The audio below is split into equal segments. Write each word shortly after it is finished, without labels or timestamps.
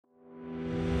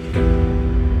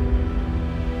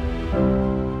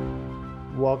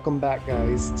Welcome back,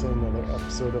 guys, to another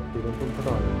episode of Freedom from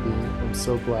Pornography. I'm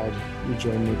so glad you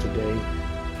joined me today.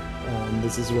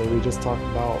 This is where we just talk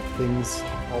about all things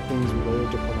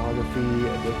related to pornography,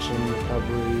 addiction,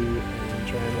 recovery, and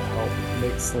trying to help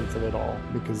make sense of it all.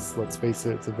 Because let's face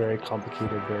it, it's a very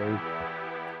complicated, very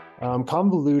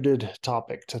convoluted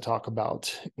topic to talk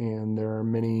about, and there are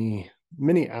many,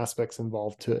 many aspects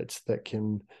involved to it that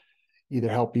can either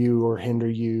help you or hinder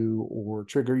you or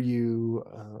trigger you.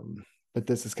 But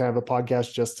this is kind of a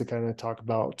podcast just to kind of talk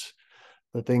about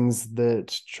the things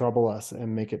that trouble us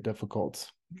and make it difficult.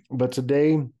 But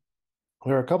today,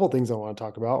 there are a couple things I want to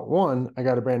talk about. One, I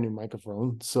got a brand new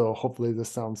microphone, so hopefully this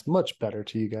sounds much better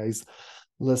to you guys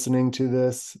listening to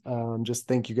this. Just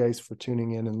thank you guys for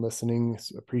tuning in and listening.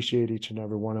 Appreciate each and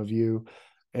every one of you.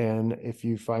 And if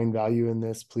you find value in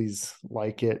this, please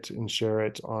like it and share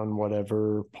it on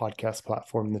whatever podcast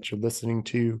platform that you're listening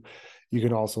to. You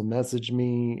can also message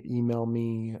me, email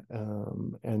me,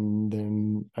 and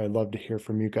then I love to hear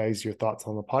from you guys, your thoughts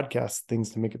on the podcast, things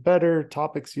to make it better,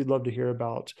 topics you'd love to hear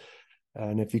about.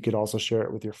 And if you could also share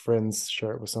it with your friends,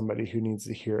 share it with somebody who needs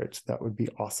to hear it, that would be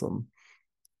awesome.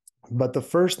 But the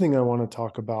first thing I want to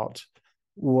talk about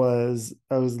was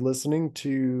I was listening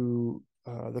to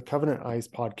the Covenant Eyes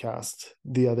podcast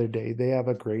the other day. They have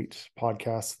a great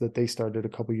podcast that they started a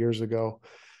couple years ago.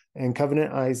 And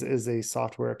Covenant Eyes is a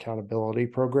software accountability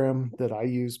program that I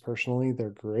use personally.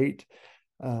 They're great.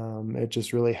 It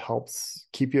just really helps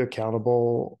keep you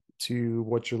accountable to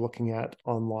what you're looking at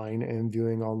online and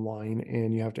viewing online.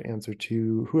 And you have to answer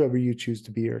to whoever you choose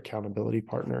to be your accountability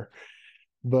partner.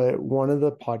 But one of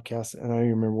the podcasts, and I don't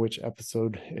remember which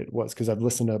episode it was because I've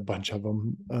listened to a bunch of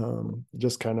them,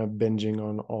 just kind of binging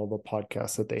on all the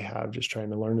podcasts that they have, just trying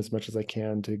to learn as much as I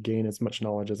can to gain as much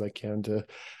knowledge as I can to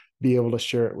be able to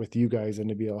share it with you guys and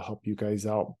to be able to help you guys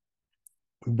out.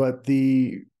 But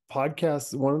the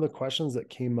podcast, one of the questions that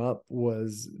came up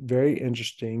was very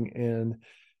interesting and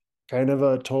kind of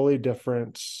a totally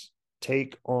different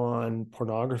take on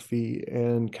pornography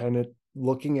and kind of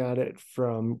looking at it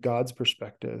from God's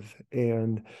perspective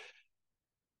and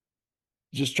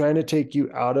just trying to take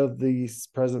you out of the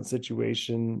present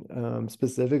situation,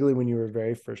 specifically when you were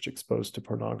very first exposed to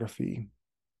pornography.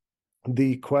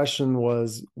 The question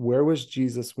was, where was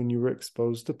Jesus when you were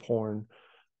exposed to porn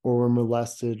or were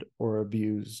molested or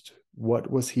abused? What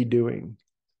was he doing?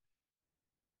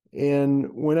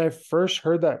 And when I first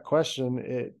heard that question,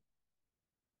 it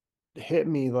hit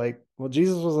me like, well,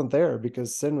 Jesus wasn't there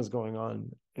because sin was going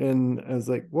on. And I was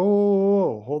like, whoa, whoa,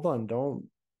 whoa, hold on. Don't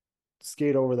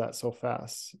skate over that so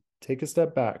fast. Take a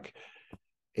step back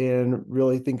and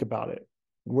really think about it.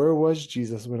 Where was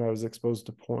Jesus when I was exposed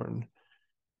to porn?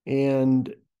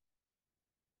 And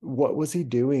what was he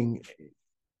doing?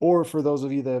 Or for those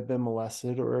of you that have been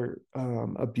molested or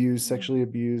abused, sexually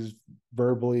abused,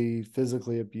 verbally,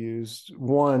 physically abused,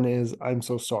 one is, I'm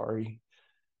so sorry.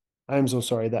 I'm so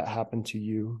sorry that happened to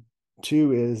you.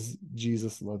 Two is,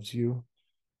 Jesus loves you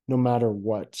no matter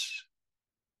what.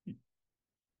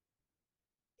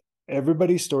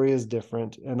 Everybody's story is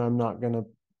different, and I'm not going to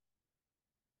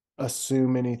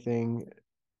assume anything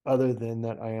other than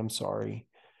that I am sorry.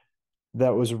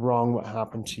 That was wrong what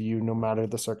happened to you, no matter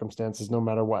the circumstances, no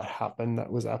matter what happened. That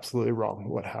was absolutely wrong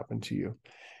what happened to you.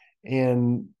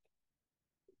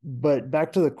 But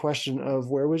back to the question of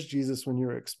where was Jesus when you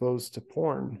were exposed to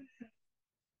porn?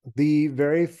 The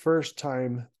very first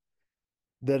time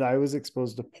that I was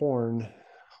exposed to porn,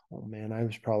 oh man, I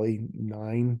was probably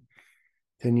 9,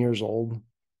 10 years old,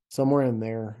 somewhere in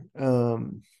there.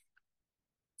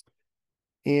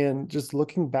 And just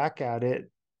looking back at it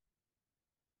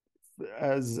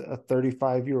as a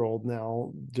 35-year-old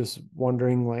now, just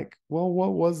wondering like, well,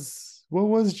 what was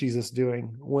Jesus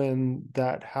doing when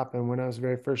that happened, when I was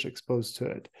very first exposed to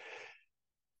it?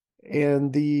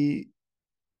 And the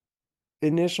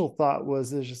initial thought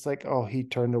was, it's just like, oh, he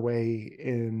turned away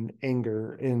in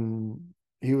anger and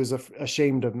he was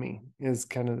ashamed of me, is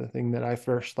kind of the thing that I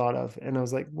first thought of. And I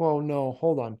was like, well, no,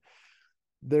 hold on.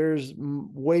 There's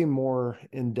way more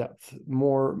in depth,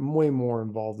 way more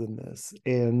involved in this.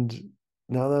 And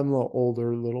now that I'm a little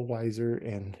older, a little wiser,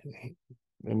 and in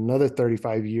another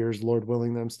 35 years, Lord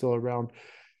willing, that I'm still around,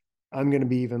 I'm going to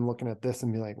be even looking at this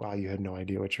and be like, wow, you had no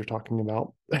idea what you're talking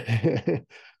about.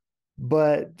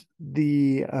 But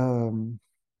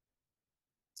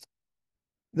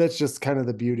that's just kind of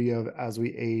the beauty of as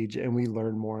we age and we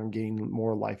learn more and gain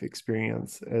more life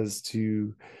experience as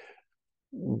to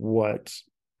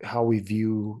how we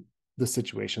view the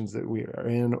situations that we are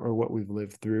in or what we've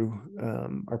lived through.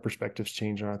 Our perspectives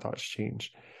change and our thoughts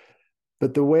change.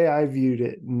 But the way I viewed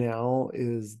it now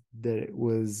is that it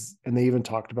was, and they even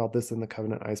talked about this in the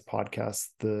Covenant Eyes podcast.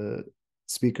 The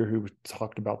speaker who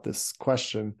talked about this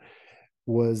question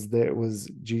was that it was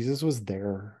Jesus was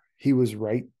there. He was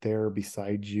right there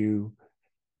beside you,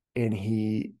 and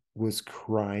he was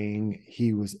crying.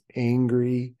 He was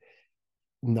angry,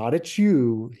 not at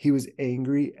you. He was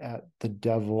angry at the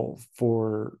devil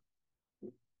for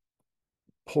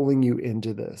pulling you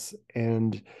into this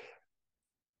and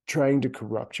trying to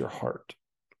corrupt your heart.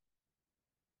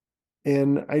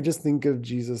 And I just think of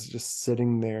Jesus just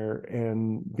sitting there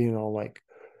and being all like,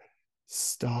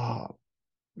 stop.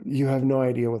 You have no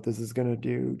idea what this is going to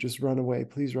do. Just run away.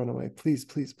 Please run away. Please,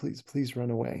 please, please, please run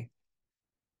away.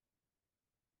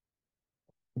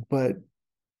 But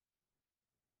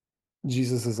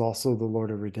Jesus is also the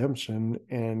Lord of redemption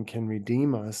and can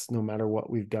redeem us no matter what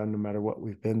we've done, no matter what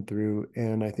we've been through.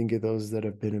 And I think of those that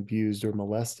have been abused or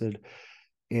molested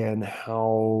and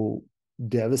how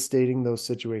devastating those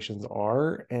situations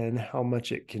are and how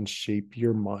much it can shape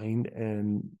your mind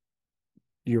and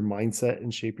your mindset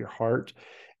and shape your heart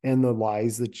and the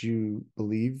lies that you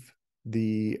believe,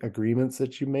 the agreements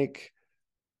that you make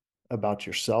about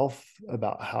yourself,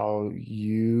 about how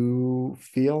you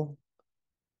feel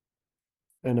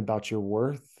and about your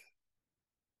worth.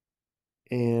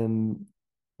 And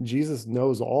Jesus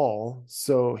knows all,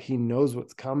 so he knows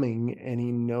what's coming and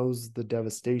he knows the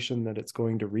devastation that it's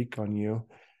going to wreak on you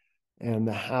and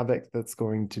the havoc that's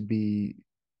going to be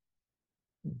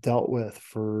dealt with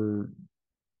for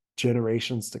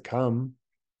generations to come.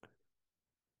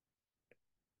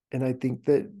 And I think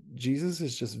that Jesus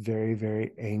is just very,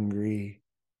 very angry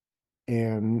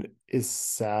and is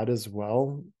sad as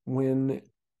well when,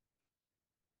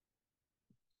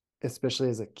 especially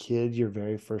as a kid, your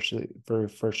very first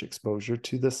exposure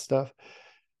to this stuff.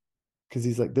 Because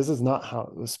he's like, this is not how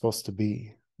it was supposed to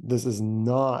be. This is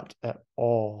not at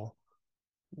all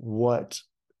what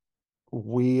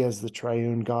we as the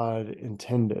triune God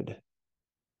intended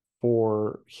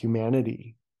for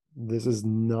humanity. This is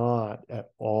not at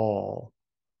all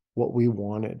what we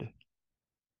wanted.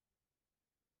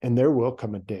 And there will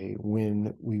come a day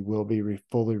when we will be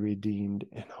fully redeemed.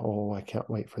 And oh, I can't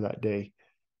wait for that day.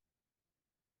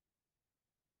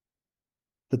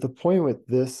 But the point with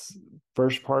this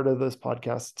first part of this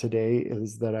podcast today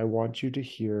is that I want you to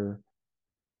hear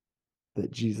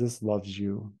that Jesus loves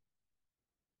you.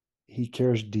 He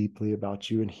cares deeply about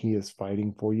you and he is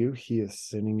fighting for you. He is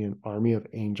sending an army of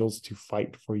angels to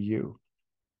fight for you.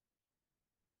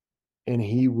 And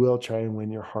he will try and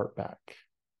win your heart back.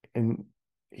 And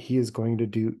he is going to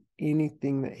do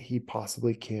anything that he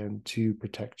possibly can to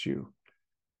protect you.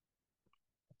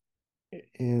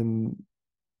 And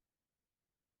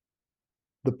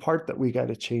the part that we got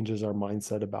to change is our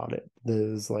mindset about it.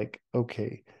 Is like,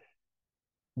 okay,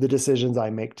 the decisions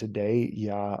I make today,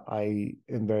 yeah, I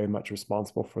am very much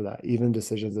responsible for that. Even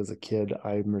decisions as a kid,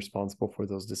 I'm responsible for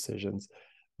those decisions.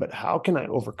 But how can I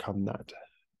overcome that?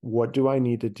 What do I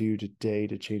need to do today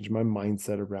to change my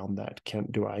mindset around that?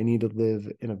 Do I need to live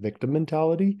in a victim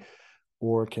mentality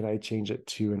or can I change it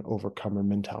to an overcomer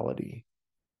mentality?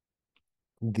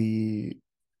 The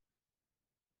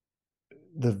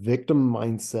victim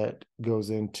mindset goes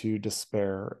into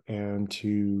despair and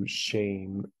to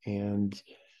shame and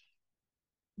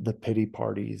the pity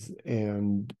parties.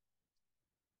 And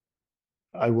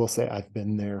I will say I've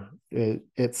been there.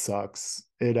 It sucks.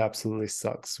 It absolutely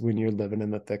sucks when you're living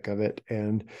in the thick of it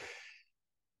and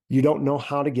you don't know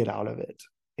how to get out of it.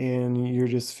 And you're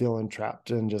just feeling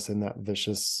trapped and just in that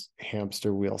vicious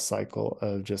hamster wheel cycle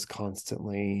of just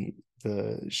constantly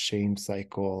the shame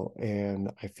cycle.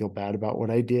 And I feel bad about what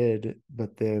I did,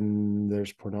 but then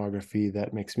there's pornography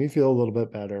that makes me feel a little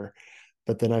bit better.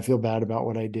 But then I feel bad about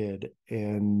what I did.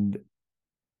 And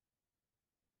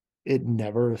it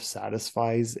never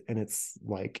satisfies. And it's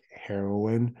like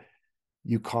heroin.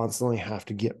 You constantly have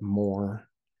to get more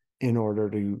in order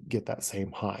to get that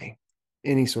same high.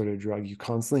 Any sort of drug, you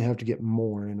constantly have to get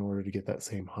more in order to get that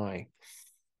same high.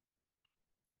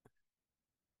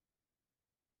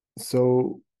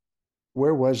 So,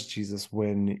 where was Jesus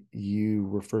when you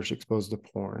were first exposed to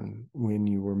porn, when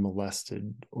you were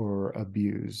molested or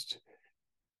abused?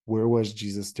 Where was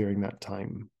Jesus during that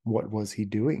time? What was he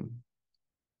doing?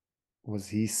 Was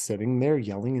he sitting there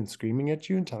yelling and screaming at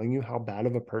you and telling you how bad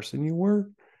of a person you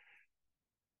were?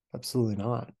 Absolutely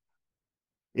not.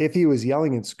 If he was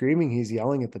yelling and screaming, he's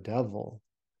yelling at the devil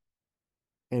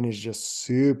and is just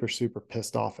super, super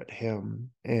pissed off at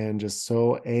him and just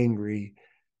so angry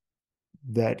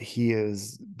that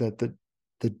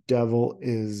the devil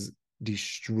is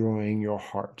destroying your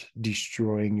heart,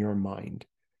 destroying your mind.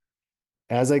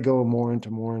 as I go more into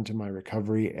my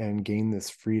recovery and gain this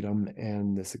freedom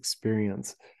and this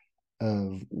experience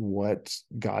of what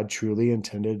God truly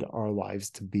intended our lives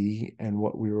to be and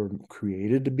what we were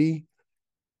created to be,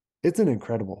 it's an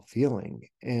incredible feeling.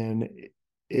 And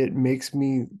it makes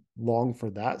me long for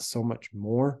that so much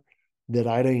more that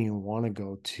I don't even want to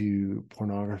go to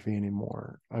pornography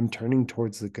anymore. I'm turning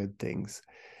towards the good things.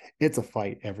 It's a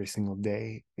fight every single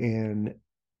day, and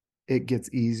it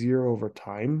gets easier over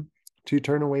time to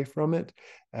turn away from it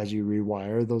as you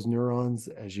rewire those neurons,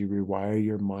 as you rewire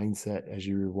your mindset, as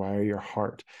you rewire your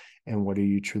heart. And what are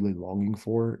you truly longing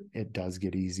for? It does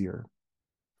get easier.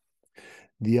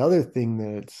 The other thing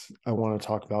that I want to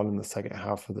talk about in the second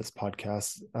half of this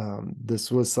podcast,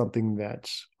 this was something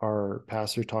that our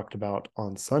pastor talked about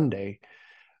on Sunday,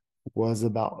 was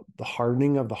about the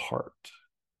hardening of the heart.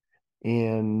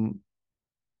 And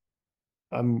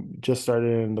I'm just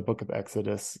started in the book of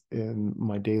Exodus in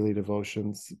my daily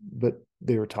devotions, but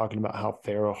they were talking about how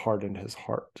Pharaoh hardened his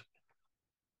heart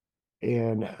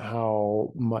and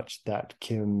how much that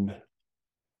can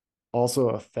also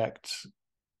affect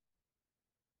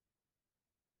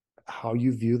how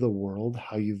you view the world,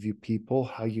 how you view people,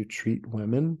 how you treat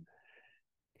women.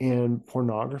 And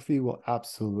pornography will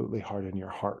absolutely harden your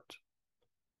heart.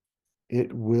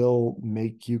 It will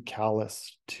make you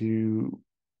callous to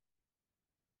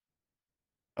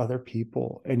other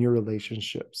people and your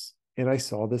relationships. And I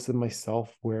saw this in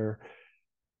myself where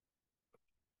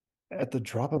at the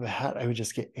drop of a hat, I would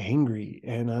just get angry.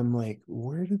 And I'm like,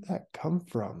 where did that come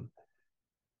from?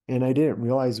 And I didn't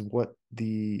realize what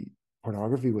the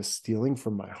pornography was stealing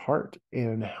from my heart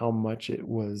and how much it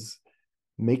was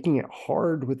making it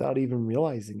hard without even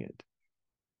realizing it.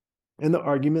 And the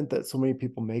argument that so many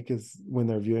people make is when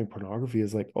they're viewing pornography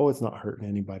is like, oh, it's not hurting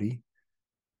anybody.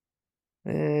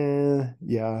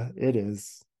 Yeah, it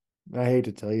is. I hate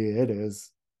to tell you, it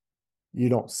is. You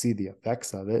don't see the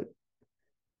effects of it.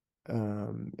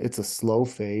 It's a slow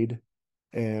fade,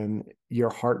 and your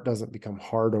heart doesn't become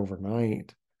hard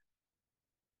overnight.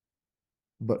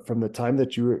 But from the time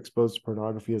that you were exposed to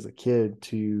pornography as a kid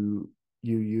to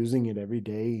you using it every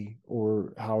day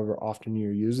or however often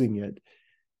you're using it,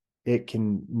 it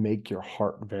can make your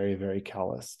heart very, very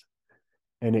calloused,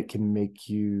 and it can make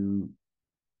you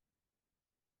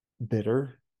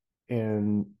bitter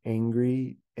and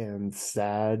angry and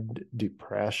sad.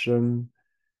 Depression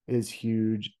is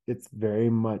huge. It's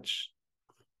very much,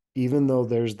 even though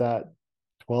there's that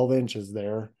 12 inches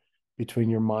there between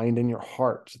your mind and your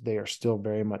heart, they are still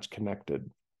very much connected.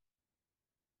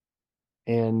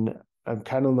 And I'm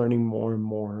kind of learning more and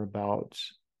more about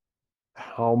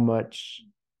how much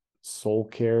soul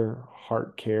care,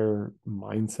 heart care,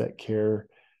 mindset care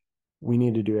we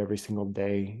need to do every single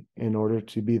day in order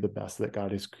to be the best that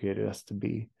God has created us to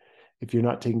be. If you're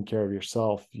not taking care of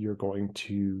yourself, you're going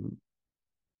to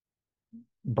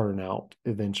burn out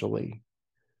eventually.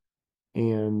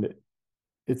 And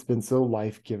it's been so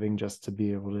life-giving just to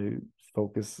be able to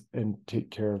focus and take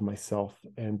care of myself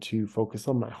and to focus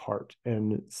on my heart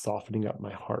and softening up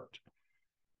my heart.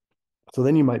 So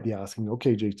then you might be asking,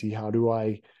 okay, JT, how do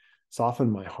I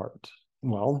soften my heart?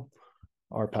 Well,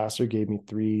 our pastor gave me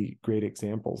three great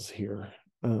examples here,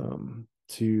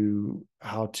 to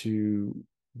how to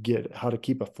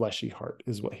keep a fleshy heart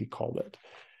is what he called it.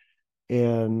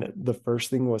 And the first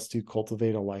thing was to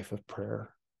cultivate a life of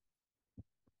prayer.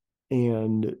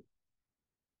 And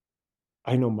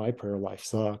I know my prayer life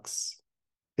sucks.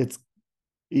 It's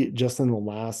just in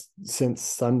the since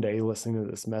Sunday, listening to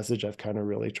this message, I've kind of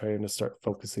really trying to start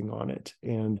focusing on it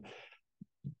and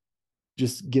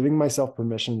just giving myself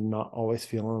permission to not always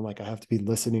feeling like I have to be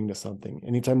listening to something.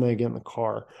 Anytime that I get in the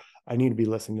car, I need to be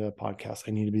listening to a podcast.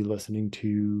 I need to be listening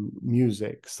to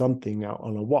music, something out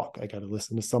on a walk. I got to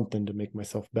listen to something to make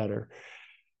myself better.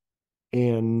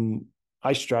 And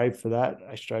I strive for that.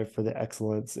 I strive for the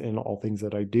excellence in all things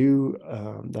that I do.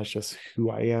 That's just who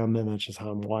I am, and that's just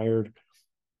how I'm wired.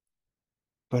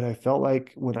 But I felt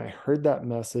like when I heard that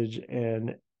message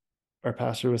and our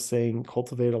pastor was saying,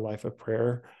 cultivate a life of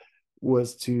prayer,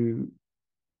 was to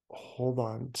hold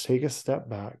on, take a step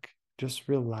back, just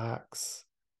relax,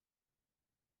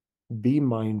 be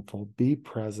mindful, be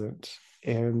present,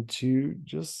 and to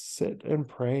just sit and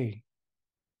pray.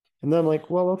 And then I'm like,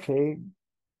 well, okay,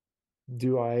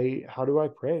 how do I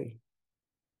pray?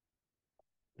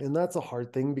 And that's a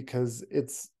hard thing because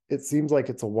it seems like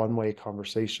it's a one-way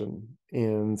conversation.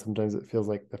 And sometimes it feels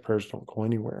like the prayers don't go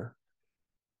anywhere.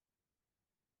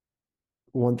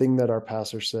 One thing that our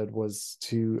pastor said was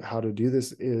to how to do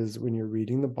this is when you're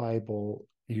reading the Bible,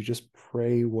 you just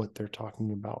pray what they're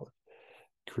talking about.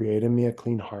 Create in me a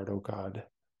clean heart, oh God.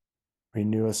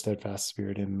 Renew a steadfast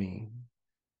spirit in me.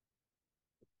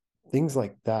 Things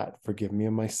like that. Forgive me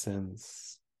of my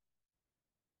sins.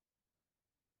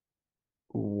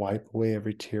 Wipe away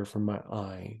every tear from my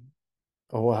eye.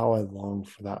 Oh, how I long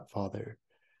for that, Father.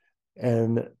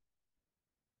 And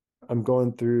I'm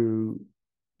going through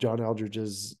John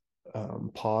Eldridge's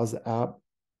Pause app,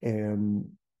 and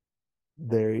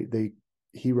they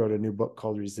he wrote a new book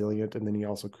called Resilient, and then he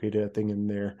also created a thing in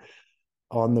there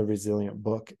on the Resilient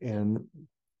book. And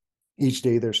each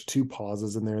day there's 2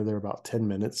 pauses in there. They're about 10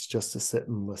 minutes just to sit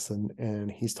and listen. And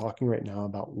he's talking right now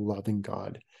about loving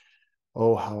God.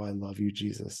 Oh, how I love you,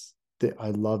 Jesus. I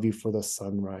love you for the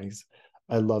sunrise.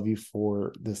 I love you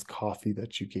for this coffee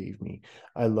that you gave me.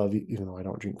 I love you, even though I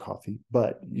don't drink coffee,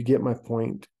 but you get my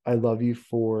point. I love you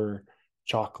for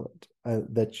chocolate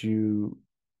that you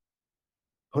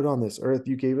put on this earth.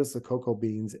 You gave us the cocoa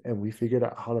beans and we figured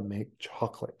out how to make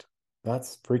chocolate.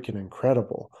 That's freaking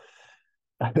incredible.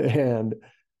 And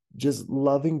just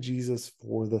loving Jesus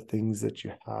for the things that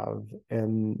you have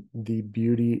and the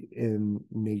beauty in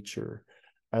nature.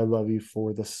 I love you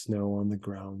for the snow on the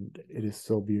ground. It is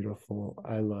so beautiful.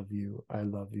 I love you. I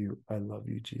love you. I love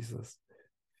you, Jesus.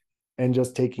 And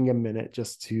just taking a minute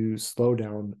just to slow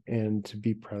down and to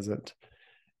be present.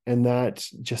 And that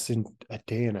just in a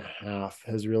day and a half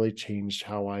has really changed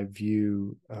how I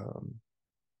view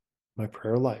my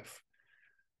prayer life.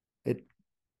 It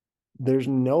There's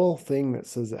no thing that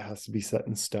says it has to be set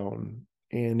in stone,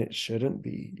 and it shouldn't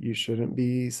be. You shouldn't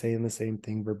be saying the same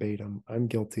thing verbatim. I'm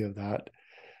guilty of that.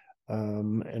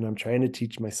 And I'm trying to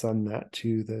teach my son that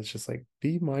too, that it's just like,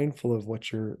 be mindful of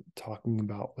what you're talking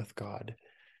about with God.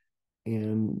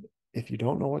 And if you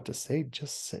don't know what to say,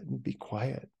 just sit and be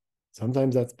quiet.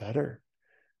 Sometimes that's better,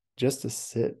 just to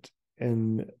sit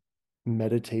and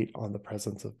meditate on the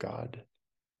presence of God.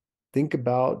 Think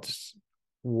about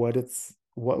what it's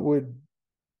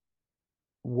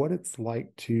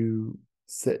like to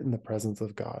sit in the presence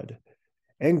of God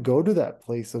and go to that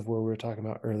place of where we were talking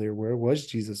about earlier. Where was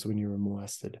Jesus when you were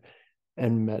molested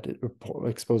and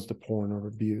exposed to porn or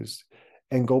abused?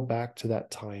 And go back to that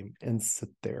time and sit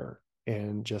there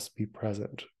and just be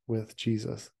present with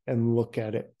Jesus and look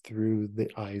at it through the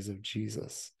eyes of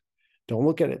Jesus. Don't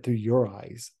look at it through your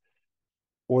eyes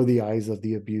or the eyes of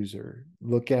the abuser.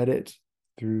 Look at it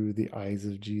through the eyes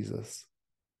of Jesus.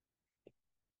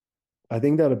 I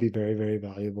think that'll be very, very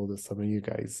valuable to some of you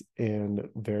guys and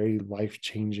very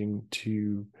life-changing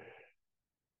to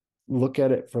look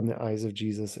at it from the eyes of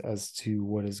Jesus as to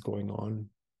what is going on,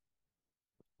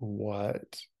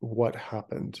 what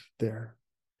happened there.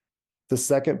 The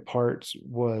second part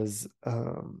was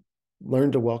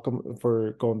learn to welcome,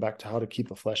 for going back to how to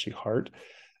keep a fleshy heart.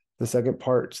 The second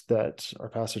part that our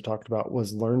pastor talked about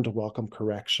was learn to welcome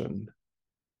correction.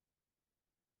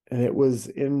 And it was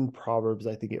in Proverbs,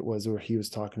 I think it was, where he was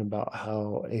talking about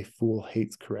how a fool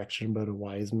hates correction, but a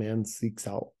wise man seeks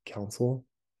out counsel.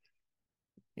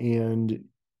 And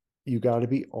you got to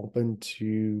be open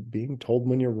to being told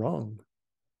when you're wrong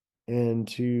and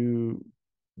to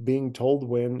being told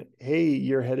when, hey,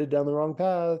 you're headed down the wrong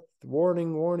path.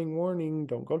 Warning, warning, warning.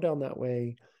 Don't go down that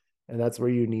way. And that's where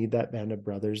you need that band of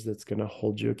brothers that's going to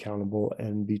hold you accountable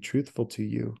and be truthful to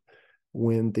you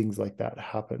when things like that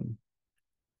happen.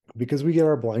 Because we get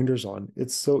our blinders on.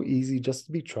 It's so easy just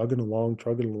to be trugging along,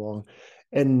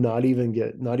 and not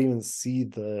even see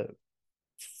the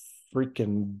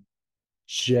freaking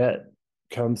jet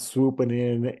come swooping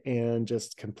in and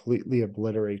just completely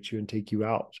obliterate you and take you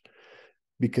out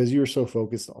because you're so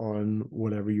focused on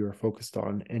whatever you are focused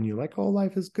on. And you're like, oh,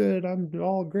 life is good. I'm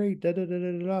all great. Da, da, da,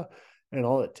 da, da. And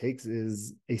all it takes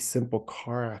is a simple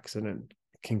car accident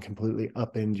can completely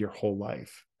upend your whole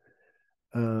life.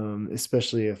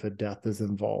 Especially if a death is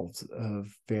involved of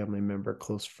family member,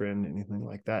 close friend, anything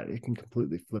like that, it can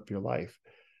completely flip your life.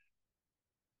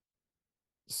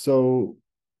 So,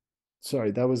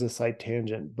 sorry, that was a side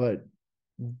tangent, but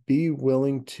be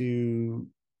willing to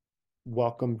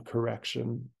welcome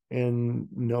correction and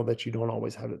know that you don't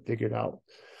always have it figured out.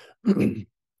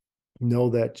 Know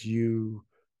that you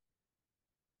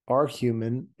are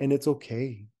human and it's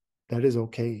okay. That is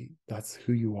okay. That's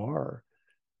who you are.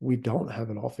 We don't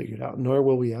have it all figured out, nor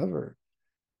will we ever.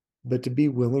 But to be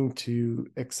willing to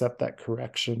accept that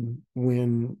correction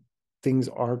when things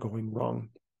are going wrong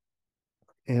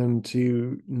and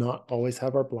to not always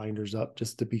have our blinders up,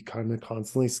 just to be kind of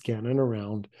constantly scanning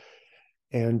around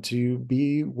and to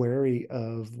be wary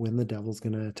of when the devil's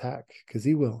going to attack, because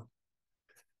he will.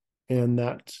 And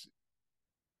that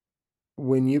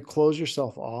when you close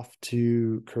yourself off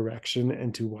to correction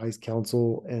and to wise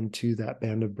counsel and to that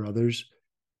band of brothers,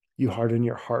 you harden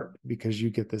your heart because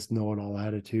you get this know-it-all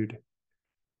attitude.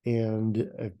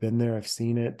 And I've been there, I've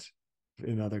seen it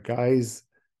in other guys.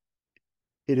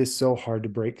 It is so hard to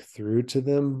break through to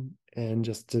them and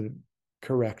just to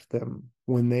correct them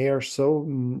when they are so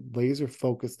laser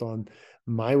focused on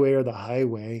my way or the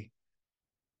highway.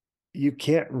 You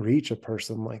can't reach a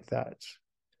person like that.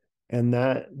 And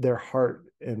that their heart,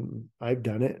 and I've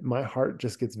done it, my heart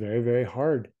just gets very, very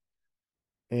hard.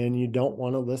 And you don't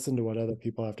want to listen to what other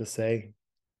people have to say.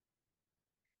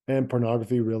 And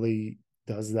pornography really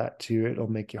does that too.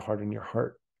 It'll make you harden your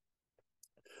heart.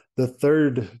 The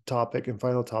third topic and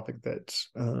final topic that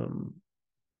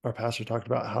our pastor talked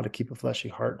about, how to keep a fleshy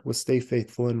heart, was stay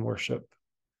faithful in worship.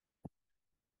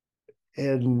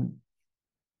 And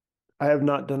I have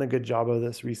not done a good job of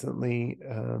this recently,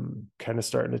 kind of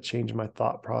starting to change my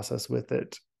thought process with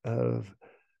it, of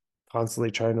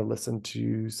constantly trying to listen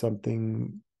to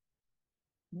something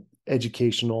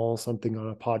educational, something on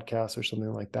a podcast or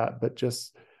something like that, but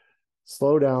just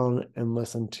slow down and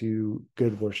listen to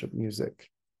good worship music.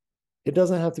 It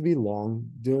doesn't have to be long.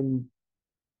 Doing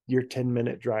your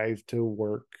 10-minute drive to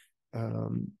work,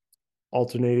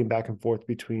 alternating back and forth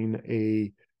between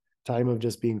a time of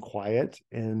just being quiet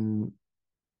and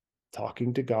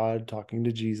talking to God, talking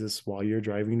to Jesus while you're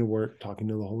driving to work, talking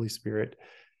to the Holy Spirit.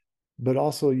 But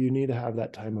also, you need to have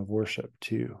that time of worship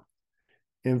too.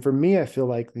 And for me, I feel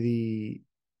like the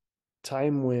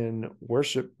time when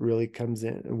worship really comes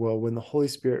in, well, when the Holy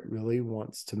Spirit really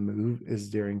wants to move, is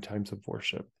during times of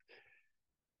worship.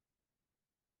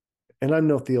 And I'm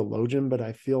no theologian, but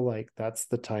I feel like that's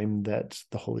the time that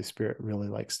the Holy Spirit really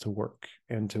likes to work,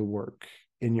 and to work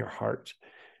in your heart.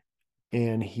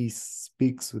 And he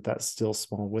speaks with that still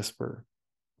small whisper.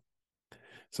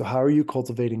 So how are you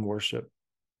cultivating worship?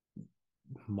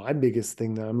 My biggest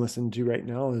thing that I'm listening to right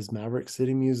now is Maverick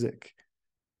City Music.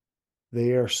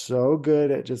 They are so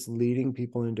good at just leading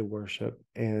people into worship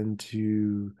and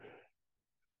to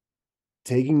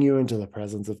taking you into the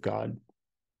presence of God.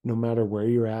 No matter where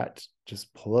you're at,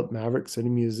 just pull up Maverick City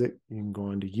Music. You can go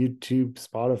onto YouTube,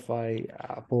 Spotify,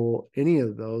 Apple, any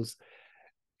of those,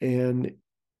 and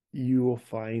you will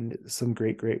find some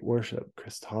great, great worship.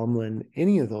 Chris Tomlin,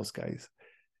 any of those guys.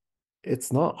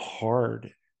 It's not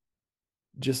hard.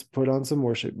 Just put on some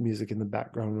worship music in the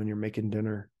background when you're making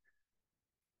dinner.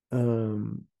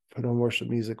 Put on worship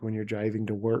music when you're driving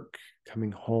to work,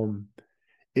 coming home.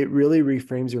 It really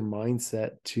reframes your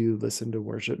mindset to listen to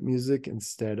worship music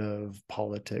instead of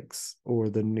politics or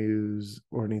the news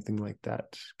or anything like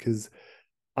that. Because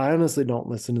I honestly don't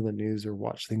listen to the news or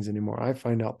watch things anymore. I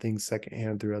find out things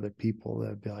secondhand through other people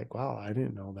that'd be like, wow, I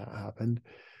didn't know that happened.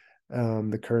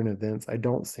 The current events, I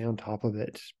don't stay on top of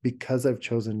it because I've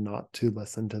chosen not to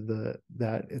listen to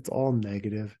that. It's all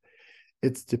negative.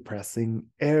 It's depressing.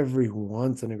 Every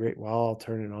once in a great while, I'll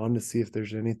turn it on to see if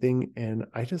there's anything. And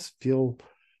I just feel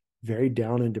very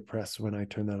down and depressed when I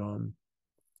turn that on.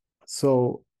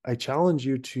 So I challenge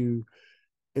you to,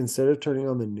 instead of turning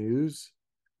on the news,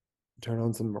 turn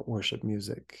on some worship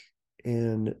music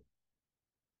and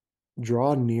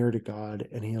draw near to God,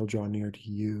 and he'll draw near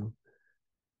to you.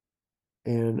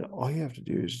 And all you have to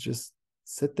do is just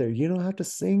sit there. You don't have to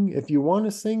sing. If you want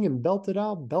to sing and belt it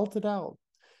out, belt it out.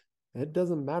 It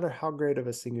doesn't matter how great of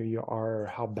a singer you are or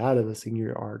how bad of a singer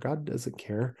you are. God doesn't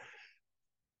care.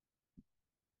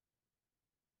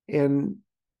 And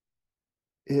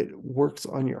it works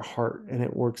on your heart, and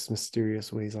it works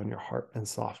mysterious ways on your heart and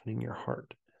softening your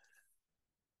heart.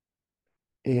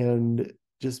 And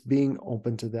just being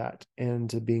open to that, and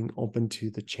to being open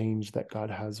to the change that God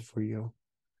has for you.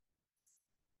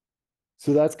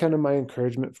 So that's kind of my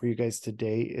encouragement for you guys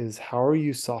today, is how are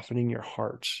you softening your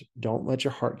heart? Don't let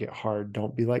your heart get hard.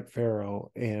 Don't be like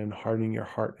Pharaoh and hardening your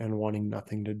heart and wanting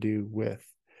nothing to do with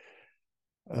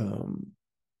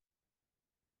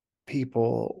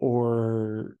people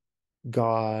or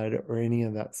God or any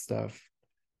of that stuff.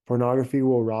 Pornography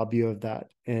will rob you of that,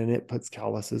 and it puts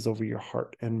calluses over your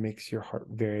heart and makes your heart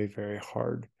very, very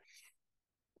hard.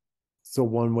 So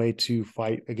one way to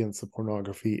fight against the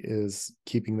pornography is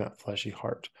keeping that fleshy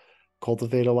heart.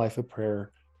 Cultivate a life of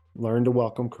prayer, learn to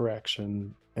welcome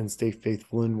correction, and stay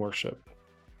faithful in worship.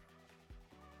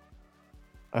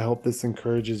 I hope this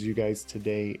encourages you guys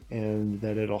today, and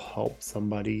that it'll help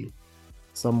somebody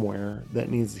somewhere that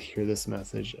needs to hear this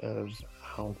message of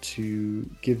how to,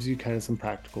 gives you kind of some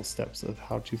practical steps of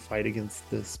how to fight against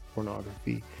this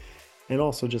pornography, and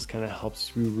also just kind of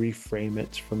helps you reframe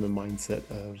it from the mindset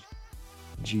of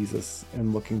Jesus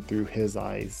and looking through his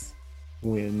eyes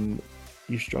when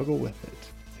you struggle with it.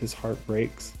 His heart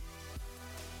breaks.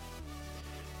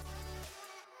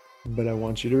 But I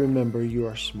want you to remember, you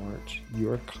are smart,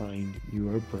 you are kind, you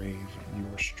are brave, you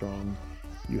are strong,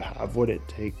 You have what it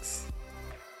takes.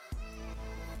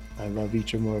 I love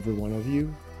each and every one of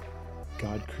you.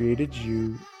 God created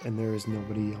you, and there is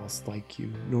nobody else like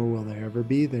you, nor will there ever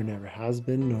be. There never has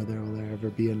been, nor there will there ever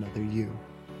be another you.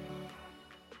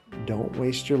 Don't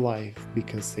waste your life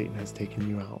because Satan has taken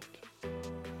you out.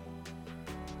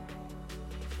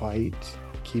 Fight.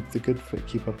 Keep up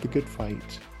the good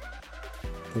fight.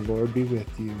 The Lord be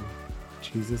with you.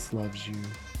 Jesus loves you.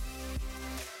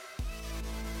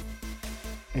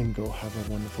 And go have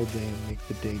a wonderful day and make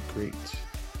the day great.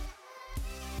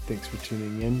 Thanks for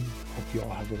tuning in. Hope you all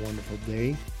have a wonderful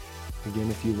day. Again,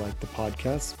 if you like the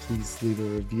podcast, please leave a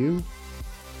review.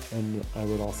 And I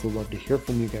would also love to hear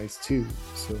from you guys too.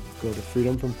 So go to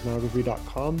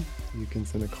freedomfrompornography.com. You can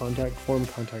send a contact form,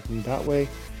 contact me that way.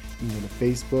 You can go to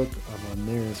Facebook, I'm on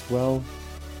there as well.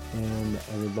 And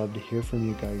I would love to hear from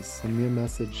you guys. Send me a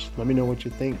message. Let me know what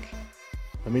you think.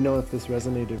 Let me know if this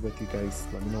resonated with you guys.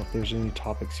 Let me know if there's any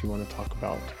topics you want to talk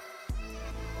about.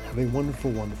 Have a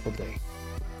wonderful, wonderful day.